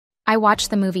I watched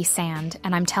the movie Sand,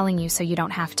 and I'm telling you so you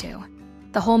don't have to.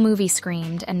 The whole movie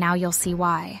screamed, and now you'll see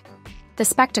why. The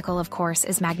spectacle, of course,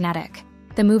 is magnetic.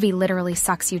 The movie literally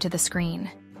sucks you to the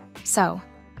screen. So,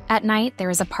 at night, there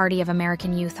is a party of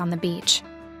American youth on the beach.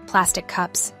 Plastic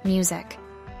cups, music.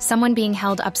 Someone being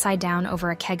held upside down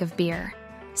over a keg of beer.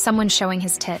 Someone showing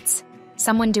his tits.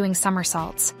 Someone doing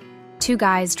somersaults. 2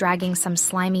 guys dragging some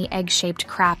slimy egg-shaped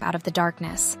crap out of the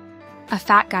darkness. A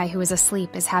fat guy who is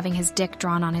asleep is having his dick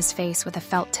drawn on his face with a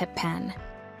felt tip pen.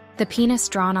 The penis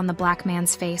drawn on the black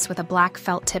man's face with a black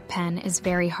felt tip pen is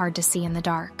very hard to see in the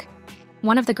dark.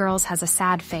 One of the girls has a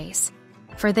sad face.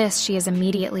 For this, she is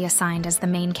immediately assigned as the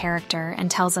main character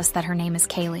and tells us that her name is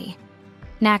Kaylee.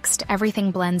 Next,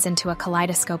 everything blends into a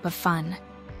kaleidoscope of fun.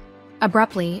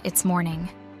 Abruptly, it's morning.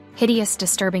 Hideous,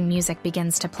 disturbing music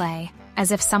begins to play,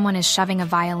 as if someone is shoving a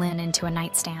violin into a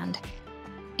nightstand.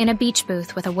 In a beach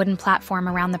booth with a wooden platform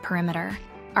around the perimeter,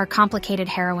 our complicated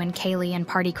heroine Kaylee and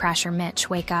party crasher Mitch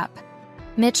wake up.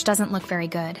 Mitch doesn't look very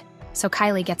good, so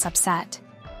Kylie gets upset.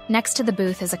 Next to the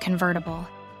booth is a convertible,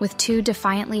 with 2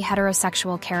 defiantly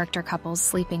heterosexual character couples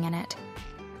sleeping in it.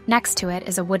 Next to it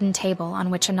is a wooden table on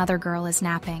which another girl is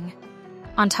napping.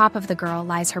 On top of the girl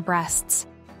lies her breasts.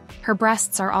 Her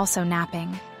breasts are also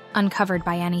napping, uncovered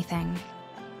by anything.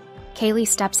 Kaylee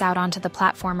steps out onto the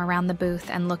platform around the booth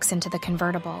and looks into the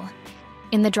convertible.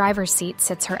 In the driver's seat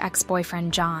sits her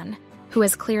ex-boyfriend John, who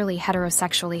has clearly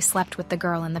heterosexually slept with the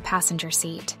girl in the passenger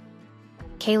seat.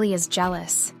 Kaylee is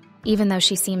jealous, even though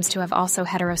she seems to have also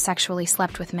heterosexually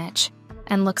slept with Mitch,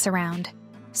 and looks around,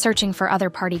 searching for other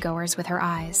partygoers with her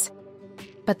eyes.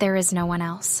 But there is no one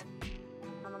else.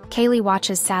 Kaylee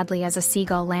watches sadly as a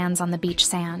seagull lands on the beach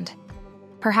sand.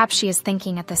 Perhaps she is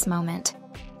thinking at this moment,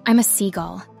 "I'm a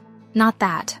seagull. Not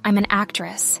that, I'm an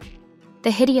actress."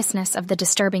 The hideousness of the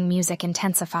disturbing music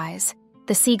intensifies.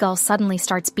 The seagull suddenly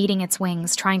starts beating its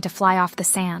wings, trying to fly off the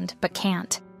sand, but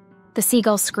can't. The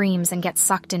seagull screams and gets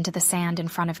sucked into the sand in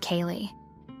front of Kaylee.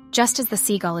 Just as the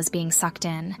seagull is being sucked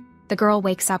in, the girl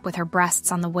wakes up with her breasts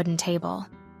on the wooden table.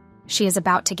 She is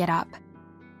about to get up.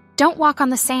 "Don't walk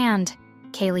on the sand,"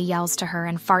 Kaylee yells to her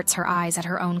and farts her eyes at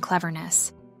her own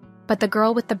cleverness. But the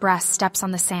girl with the breasts steps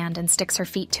on the sand and sticks her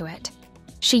feet to it.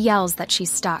 She yells that she's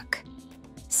stuck.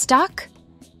 "Stuck?"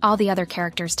 All the other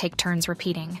characters take turns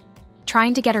repeating.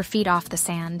 Trying to get her feet off the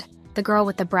sand, the girl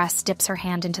with the breasts dips her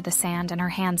hand into the sand and her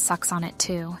hand sucks on it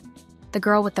too. The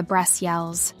girl with the breasts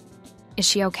yells, "Is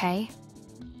she okay?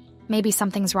 Maybe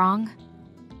something's wrong?"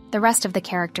 The rest of the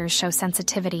characters show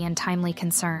sensitivity and timely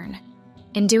concern.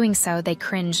 In doing so, they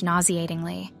cringe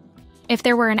nauseatingly. If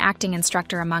there were an acting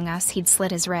instructor among us, he'd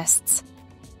slit his wrists.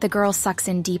 The girl sucks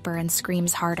in deeper and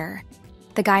screams harder.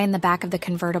 The guy in the back of the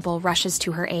convertible rushes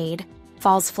to her aid,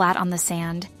 falls flat on the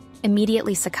sand,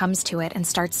 immediately succumbs to it and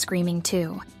starts screaming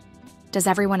too. Does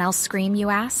everyone else scream, you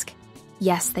ask?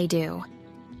 Yes, they do.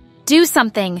 "Do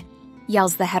something!"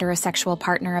 yells the heterosexual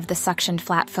partner of the suctioned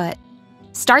flatfoot.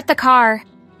 "Start the car!"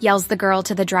 yells the girl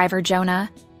to the driver Jonah.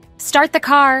 "Start the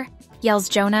car!" yells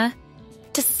Jonah.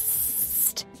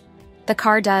 "Tst." The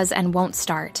car does and won't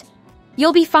start.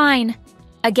 "You'll be fine!"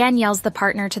 again yells the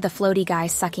partner to the floaty guy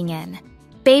sucking in.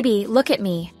 "Baby, look at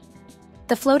me."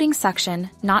 The floating suction,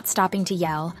 not stopping to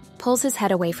yell, pulls his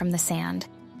head away from the sand,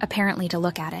 apparently to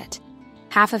look at it.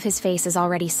 Half of his face is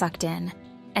already sucked in,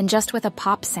 and just with a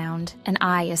pop sound, an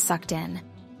eye is sucked in.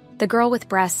 The girl with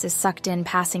breasts is sucked in,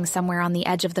 passing somewhere on the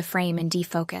edge of the frame in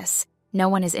defocus. No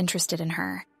one is interested in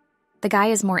her. The guy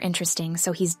is more interesting,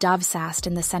 so he's dove-sassed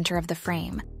in the center of the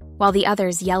frame, while the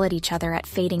others yell at each other at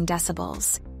fading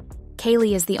decibels.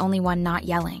 Kaylee is the only one not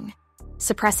yelling.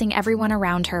 Suppressing everyone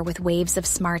around her with waves of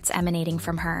smarts emanating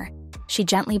from her, she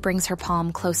gently brings her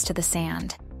palm close to the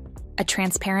sand. A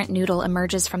transparent noodle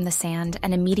emerges from the sand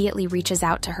and immediately reaches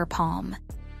out to her palm.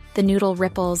 The noodle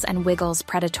ripples and wiggles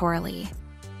predatorily.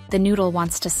 The noodle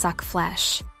wants to suck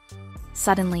flesh.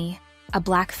 Suddenly, a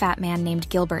black fat man named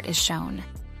Gilbert is shown.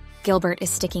 Gilbert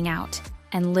is sticking out,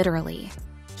 and literally,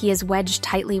 he is wedged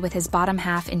tightly with his bottom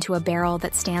half into a barrel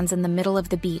that stands in the middle of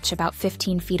the beach about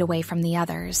 15 feet away from the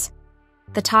others.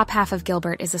 The top half of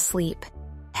Gilbert is asleep,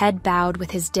 head bowed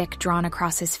with his dick drawn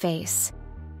across his face.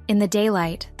 In the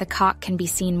daylight, the cock can be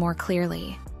seen more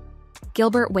clearly.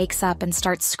 Gilbert wakes up and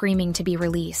starts screaming to be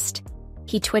released.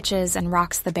 He twitches and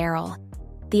rocks the barrel.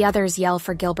 The others yell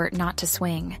for Gilbert not to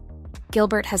swing.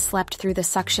 Gilbert has slept through the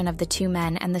suction of the 2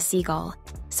 men and the seagull,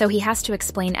 so he has to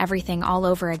explain everything all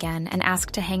over again and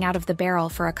ask to hang out of the barrel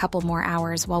for a couple more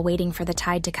hours while waiting for the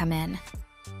tide to come in.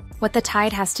 What the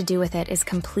tide has to do with it is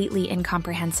completely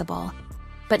incomprehensible,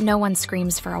 but no one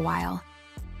screams for a while.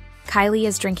 Kylie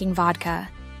is drinking vodka.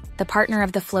 The partner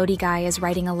of the floaty guy is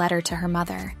writing a letter to her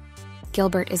mother.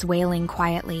 Gilbert is wailing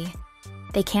quietly.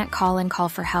 They can't call and call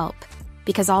for help,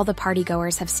 because all the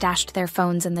partygoers have stashed their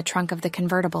phones in the trunk of the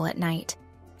convertible at night.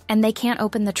 And they can't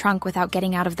open the trunk without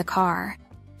getting out of the car.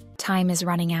 Time is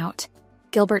running out.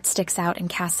 Gilbert sticks out and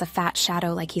casts a fat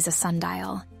shadow like he's a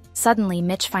sundial. Suddenly,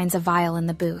 Mitch finds a vial in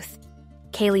the booth.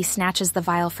 Kaylee snatches the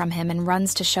vial from him and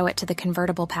runs to show it to the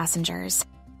convertible passengers.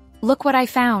 "Look what I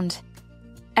found!"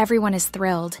 Everyone is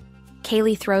thrilled.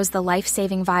 Kaylee throws the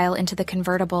life-saving vial into the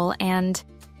convertible and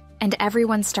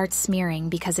everyone starts smearing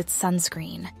because it's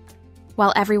sunscreen.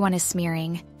 While everyone is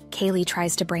smearing, Kaylee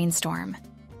tries to brainstorm.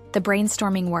 The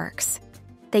brainstorming works.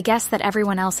 They guess that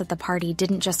everyone else at the party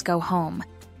didn't just go home,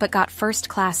 but got first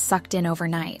class sucked in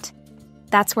overnight.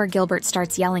 That's where Gilbert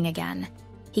starts yelling again.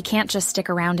 He can't just stick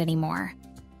around anymore,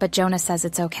 but Jonah says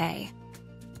it's okay.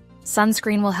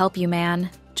 "Sunscreen will help you, man,"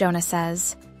 Jonah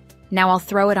says. "Now I'll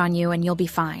throw it on you and you'll be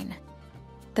fine."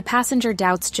 The passenger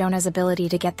doubts Jonah's ability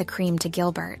to get the cream to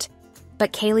Gilbert,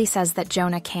 but Kaylee says that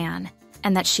Jonah can,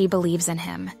 and that she believes in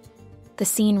him. The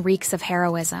scene reeks of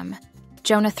heroism.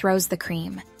 Jonah throws the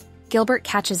cream. Gilbert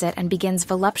catches it and begins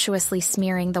voluptuously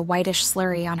smearing the whitish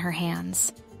slurry on her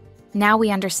hands. Now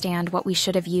we understand what we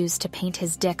should have used to paint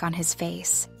his dick on his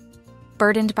face.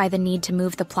 Burdened by the need to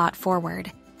move the plot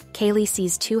forward, Kaylee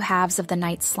sees two halves of the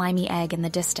night's slimy egg in the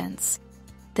distance.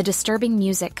 The disturbing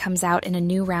music comes out in a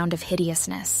new round of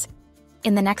hideousness.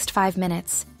 In the next 5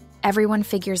 minutes, everyone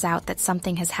figures out that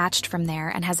something has hatched from there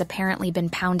and has apparently been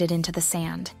pounded into the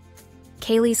sand.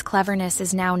 Kaylee's cleverness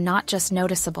is now not just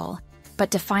noticeable, but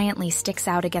defiantly sticks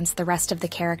out against the rest of the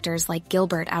characters like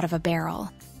Gilbert out of a barrel.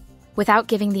 Without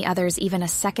giving the others even a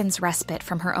second's respite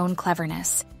from her own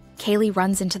cleverness, Kaylee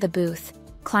runs into the booth,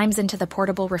 climbs into the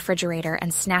portable refrigerator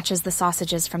and snatches the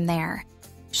sausages from there.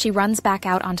 She runs back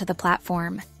out onto the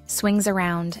platform, swings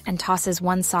around, and tosses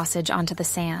one sausage onto the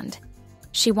sand.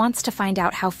 She wants to find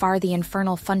out how far the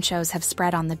infernal funchos have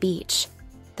spread on the beach.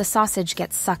 The sausage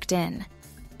gets sucked in.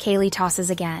 Kaylee tosses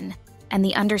again, and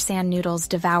the undersand noodles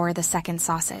devour the second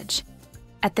sausage.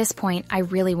 At this point, I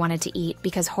really wanted to eat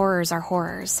because horrors are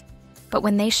horrors. But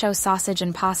when they show sausage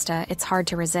and pasta, it's hard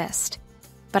to resist.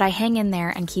 But I hang in there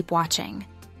and keep watching.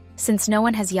 Since no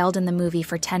one has yelled in the movie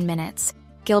for 10 minutes,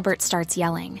 Gilbert starts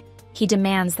yelling. He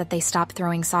demands that they stop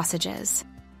throwing sausages.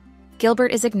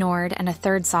 Gilbert is ignored and a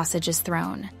third sausage is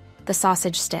thrown. The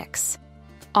sausage sticks.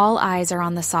 All eyes are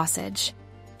on the sausage.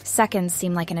 Seconds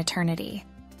seem like an eternity.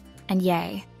 And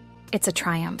yay, it's a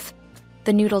triumph.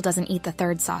 The noodle doesn't eat the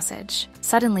third sausage.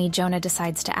 Suddenly, Jonah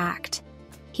decides to act.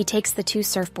 He takes the two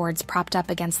surfboards propped up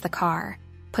against the car,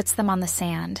 puts them on the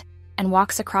sand, and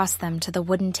walks across them to the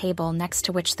wooden table next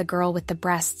to which the girl with the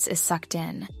breasts is sucked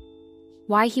in.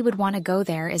 Why he would want to go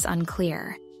there is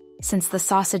unclear, since the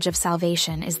sausage of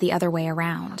salvation is the other way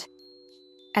around.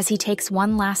 As he takes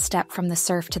one last step from the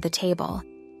surf to the table,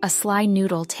 a sly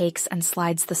noodle takes and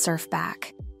slides the surf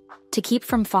back. To keep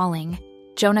from falling,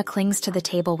 Jonah clings to the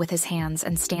table with his hands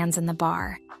and stands in the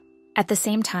bar. At the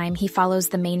same time, he follows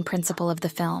the main principle of the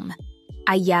film.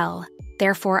 I yell,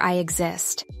 therefore I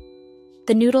exist.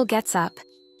 The noodle gets up,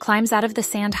 climbs out of the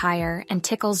sand higher, and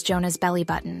tickles Jonah's belly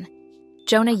button.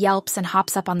 Jonah yelps and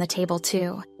hops up on the table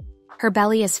too. Her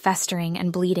belly is festering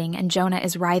and bleeding, and Jonah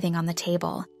is writhing on the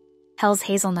table. Hell's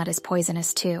hazelnut is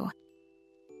poisonous too.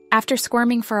 After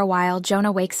squirming for a while,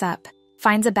 Jonah wakes up,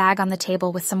 finds a bag on the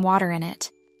table with some water in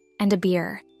it, and a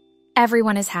beer.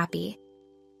 Everyone is happy.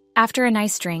 After a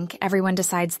nice drink, everyone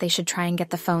decides they should try and get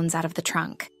the phones out of the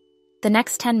trunk. The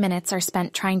next 10 minutes are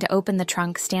spent trying to open the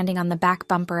trunk standing on the back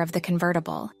bumper of the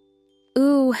convertible.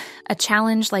 Ooh, a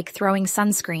challenge like throwing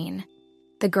sunscreen.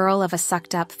 The girl of a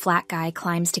sucked-up flat guy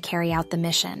climbs to carry out the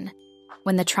mission.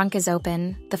 When the trunk is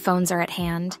open, the phones are at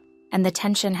hand, and the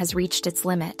tension has reached its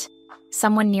limit.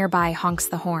 Someone nearby honks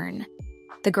the horn.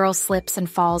 The girl slips and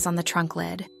falls on the trunk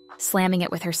lid, slamming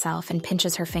it with herself and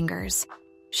pinches her fingers.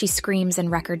 She screams in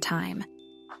record time.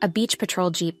 A beach patrol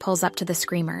jeep pulls up to the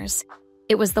screamers.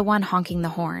 It was the one honking the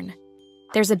horn.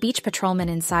 There's a beach patrolman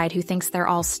inside who thinks they're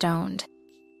all stoned.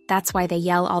 That's why they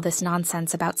yell all this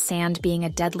nonsense about sand being a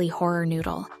deadly horror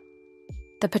noodle.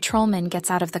 The patrolman gets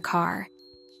out of the car.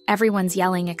 Everyone's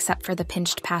yelling except for the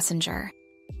pinched passenger.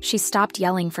 She stopped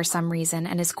yelling for some reason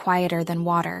and is quieter than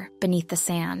water beneath the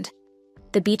sand.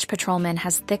 The beach patrolman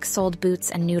has thick-soled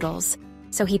boots and noodles,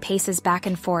 so he paces back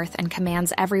and forth and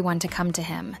commands everyone to come to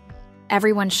him.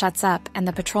 Everyone shuts up, and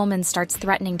the patrolman starts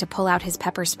threatening to pull out his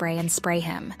pepper spray and spray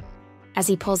him. As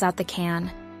he pulls out the can,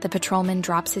 the patrolman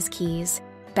drops his keys,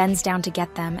 bends down to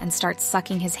get them, and starts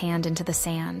sucking his hand into the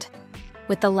sand.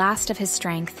 With the last of his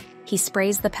strength, he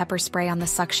sprays the pepper spray on the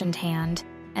suctioned hand,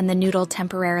 and the noodle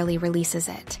temporarily releases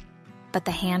it. But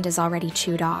the hand is already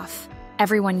chewed off.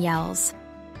 Everyone yells.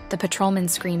 The patrolman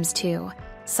screams too,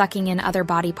 sucking in other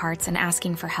body parts and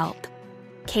asking for help.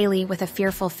 Kaylee, with a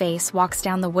fearful face, walks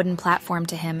down the wooden platform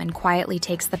to him and quietly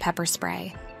takes the pepper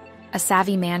spray. A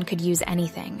savvy man could use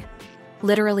anything.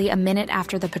 Literally a minute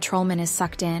after the patrolman is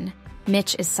sucked in,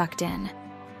 Mitch is sucked in.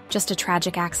 Just a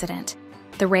tragic accident.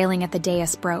 The railing at the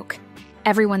dais broke.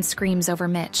 Everyone screams over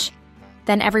Mitch.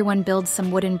 Then everyone builds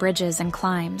some wooden bridges and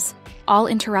climbs, all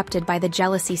interrupted by the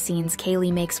jealousy scenes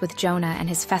Kaylee makes with Jonah and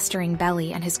his festering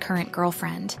belly and his current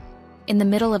girlfriend. In the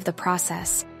middle of the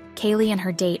process, Kaylee and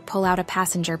her date pull out a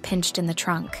passenger pinched in the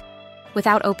trunk.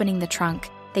 Without opening the trunk,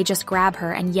 they just grab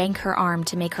her and yank her arm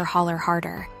to make her holler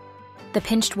harder. The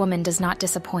pinched woman does not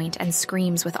disappoint and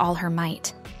screams with all her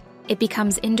might. It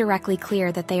becomes indirectly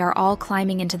clear that they are all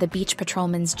climbing into the beach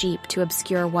patrolman's Jeep to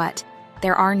obscure what?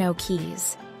 There are no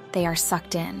keys. They are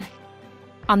sucked in.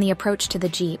 On the approach to the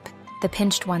Jeep, the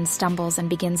pinched one stumbles and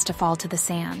begins to fall to the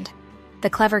sand. The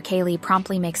clever Kaylee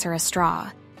promptly makes her a straw.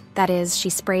 That is, she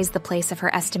sprays the place of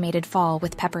her estimated fall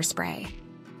with pepper spray.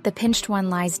 The pinched one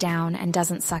lies down and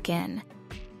doesn't suck in.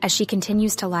 As she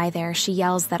continues to lie there, she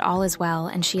yells that all is well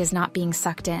and she is not being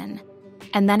sucked in.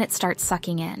 And then it starts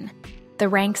sucking in. The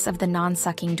ranks of the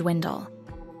non-sucking dwindle.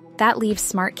 That leaves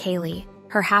smart Kaylee,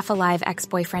 her half-alive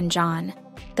ex-boyfriend John,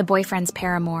 the boyfriend's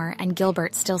paramour, and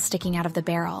Gilbert still sticking out of the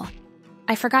barrel.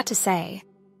 I forgot to say,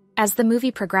 as the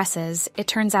movie progresses, it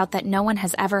turns out that no one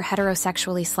has ever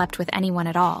heterosexually slept with anyone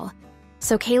at all.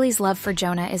 So Kaylee's love for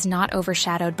Jonah is not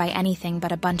overshadowed by anything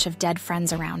but a bunch of dead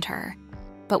friends around her.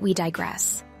 But we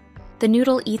digress. The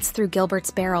noodle eats through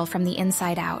Gilbert's barrel from the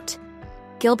inside out.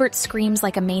 Gilbert screams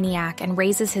like a maniac and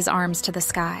raises his arms to the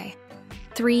sky.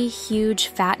 3 huge,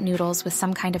 fat noodles with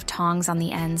some kind of tongs on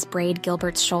the ends braid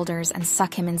Gilbert's shoulders and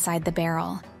suck him inside the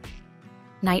barrel.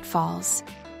 Night falls.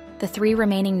 The 3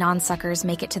 remaining non-suckers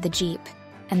make it to the Jeep,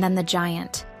 and then the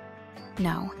giant.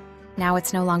 No, now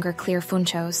it's no longer clear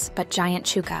funchos, but giant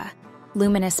chuka,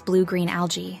 luminous blue-green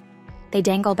algae. They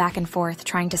dangle back and forth,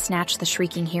 trying to snatch the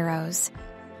shrieking heroes.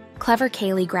 Clever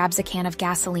Kaylee grabs a can of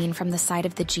gasoline from the side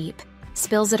of the Jeep,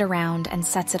 spills it around, and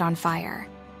sets it on fire.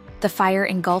 The fire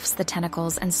engulfs the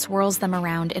tentacles and swirls them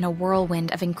around in a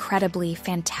whirlwind of incredibly,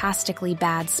 fantastically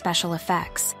bad special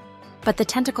effects. But the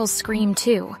tentacles scream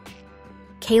too.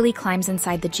 Kaylee climbs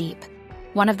inside the Jeep.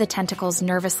 One of the tentacles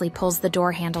nervously pulls the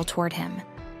door handle toward him.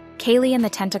 Kaylee and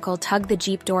the tentacle tug the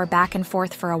Jeep door back and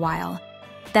forth for a while.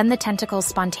 Then the tentacles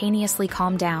spontaneously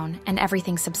calm down and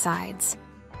everything subsides.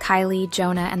 Kylie,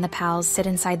 Jonah, and the pals sit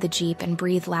inside the Jeep and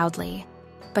breathe loudly.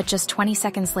 But just 20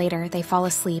 seconds later, they fall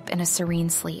asleep in a serene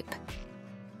sleep.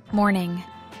 Morning.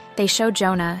 They show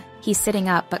Jonah, he's sitting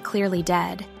up but clearly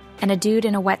dead, and a dude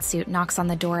in a wetsuit knocks on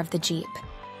the door of the Jeep.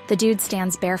 The dude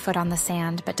stands barefoot on the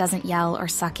sand but doesn't yell or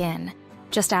suck in,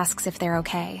 just asks if they're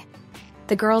okay.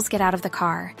 The girls get out of the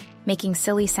car, making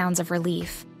silly sounds of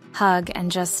relief, hug,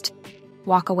 and just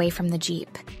walk away from the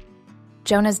Jeep.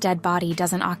 Jonah's dead body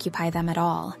doesn't occupy them at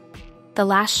all. The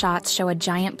last shots show a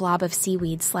giant blob of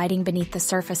seaweed sliding beneath the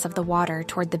surface of the water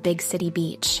toward the big city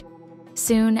beach.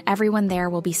 Soon, everyone there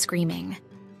will be screaming.